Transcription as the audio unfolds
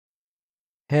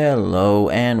Hello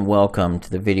and welcome to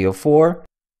the video for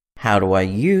how do I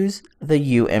use the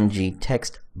UMG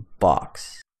text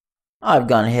box. I've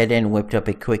gone ahead and whipped up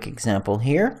a quick example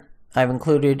here. I've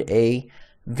included a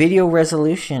video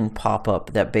resolution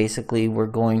pop-up that basically we're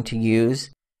going to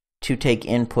use to take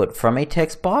input from a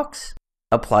text box,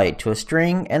 apply it to a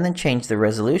string, and then change the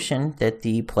resolution that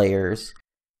the player's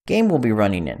game will be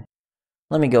running in.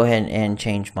 Let me go ahead and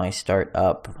change my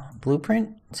startup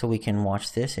blueprint so we can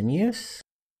watch this in use.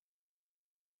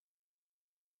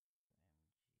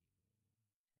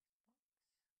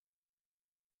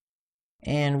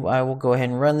 And I will go ahead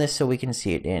and run this so we can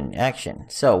see it in action.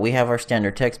 So we have our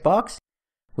standard text box.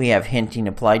 We have hinting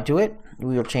applied to it.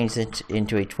 We will change it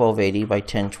into a 1280 by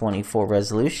 1024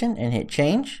 resolution and hit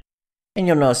change. And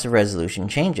you'll notice the resolution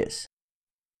changes.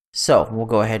 So we'll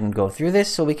go ahead and go through this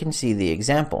so we can see the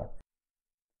example.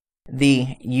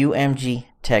 The UMG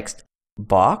text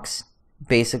box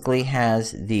basically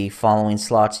has the following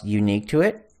slots unique to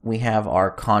it. We have our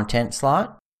content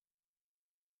slot.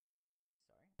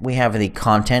 We have the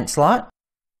content slot,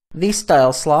 the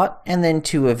style slot, and then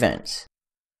two events.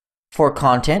 For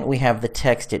content, we have the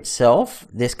text itself.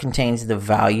 This contains the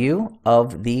value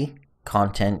of the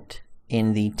content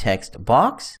in the text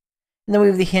box. And then we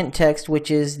have the hint text,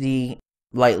 which is the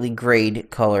lightly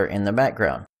grayed color in the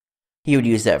background. You would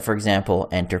use that, for example,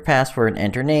 enter password,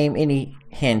 enter name, any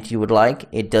hint you would like.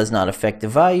 It does not affect the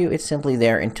value. It's simply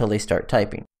there until they start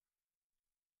typing.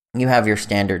 You have your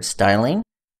standard styling.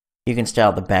 You can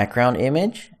style the background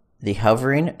image, the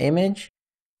hovering image,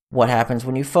 what happens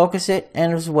when you focus it,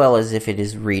 and as well as if it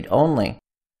is read-only.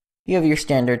 You have your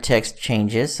standard text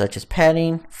changes such as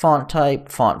padding, font type,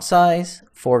 font size,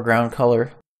 foreground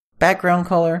color, background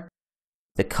color,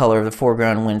 the color of the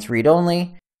foreground when it's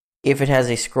read-only, if it has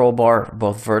a scroll bar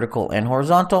both vertical and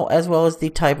horizontal, as well as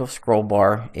the type of scroll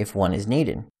bar if one is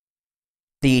needed.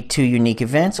 The two unique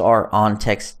events are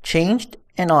onTextChanged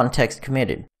and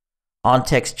onTextCommitted.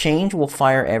 OnTextChange will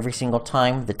fire every single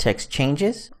time the text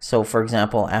changes. So for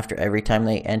example, after every time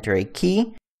they enter a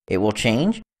key, it will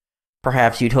change.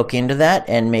 Perhaps you'd hook into that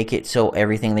and make it so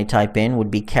everything they type in would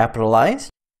be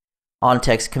capitalized.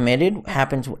 OnTextCommitted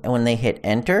happens when they hit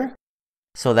enter.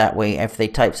 So that way, if they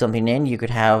type something in, you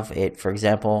could have it, for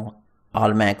example,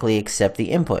 automatically accept the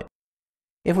input.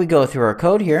 If we go through our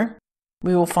code here,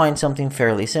 we will find something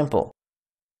fairly simple.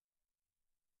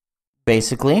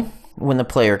 Basically, when the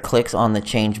player clicks on the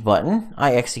change button,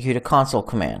 I execute a console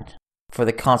command. For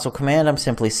the console command, I'm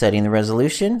simply setting the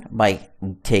resolution by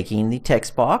taking the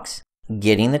text box,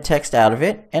 getting the text out of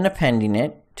it, and appending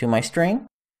it to my string,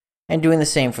 and doing the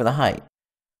same for the height.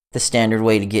 The standard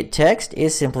way to get text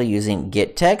is simply using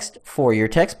getText for your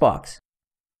text box.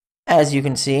 As you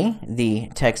can see, the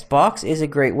text box is a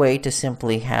great way to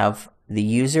simply have the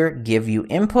user give you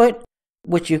input,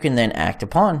 which you can then act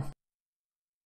upon.